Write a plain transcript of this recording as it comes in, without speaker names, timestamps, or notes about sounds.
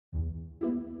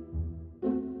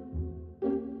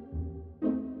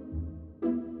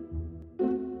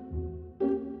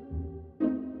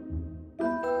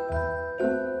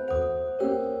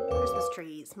Christmas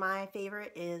trees. My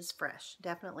favorite is fresh,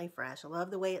 definitely fresh. I love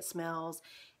the way it smells.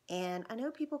 And I know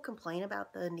people complain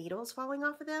about the needles falling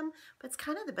off of them, but it's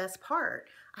kind of the best part.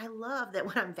 I love that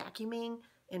when I'm vacuuming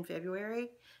in February,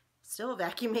 still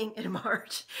vacuuming in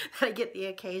March, that I get the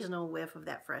occasional whiff of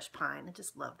that fresh pine. I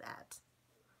just love that.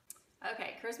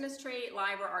 Okay, Christmas tree,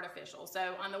 live or artificial.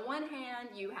 So on the one hand,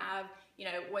 you have,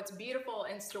 what's beautiful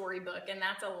in Storybook, and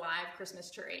that's a live Christmas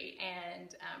tree.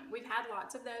 And we've had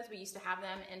lots of those. We used to have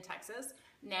them in Texas.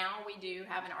 Now we do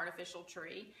have an artificial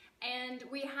tree. And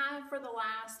we have for the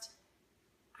last,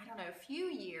 I don't know, few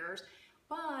years.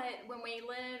 But when we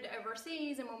lived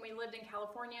overseas and when we lived in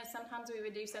California, sometimes we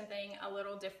would do something a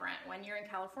little different. One year in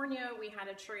California, we had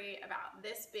a tree about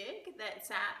this big that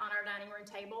sat on our dining room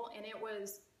table, and it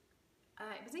was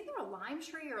either a lime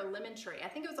tree or a lemon tree. I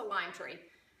think it was a lime tree.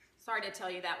 Sorry to tell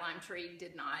you that lime tree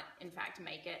did not, in fact,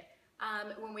 make it.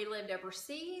 When we lived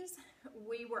overseas,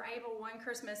 we were able one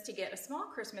Christmas to get a small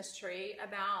Christmas tree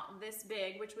about this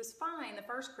big, which was fine the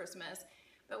first Christmas.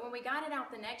 But when we got it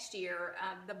out the next year,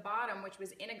 the bottom, which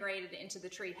was integrated into the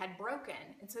tree, had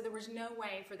broken. And so there was no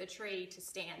way for the tree to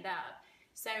stand up.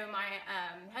 So my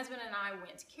husband and I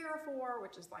went to Carrefour,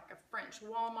 which is like a French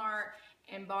Walmart,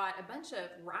 and bought a bunch of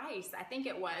rice, I think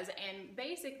it was. And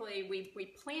basically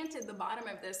we planted the bottom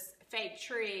of this fake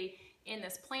tree in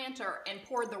this planter and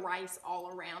poured the rice all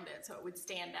around it so it would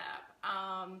stand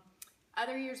up.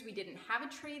 Other years we didn't have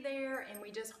a tree there, and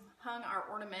we just hung our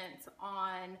ornaments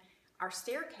on our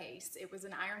staircase. It was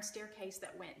an iron staircase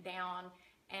that went down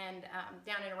and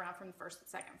around from the first to the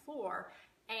second floor.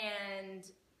 And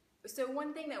so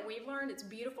one thing that we've learned, it's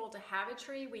beautiful to have a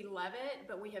tree. We love it,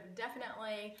 but we have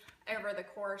definitely, over the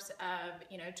course of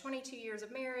 22 years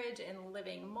of marriage and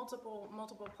living multiple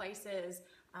places,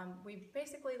 we've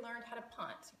basically learned how to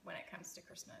punt when it comes to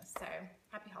Christmas. So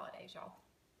happy holidays, y'all.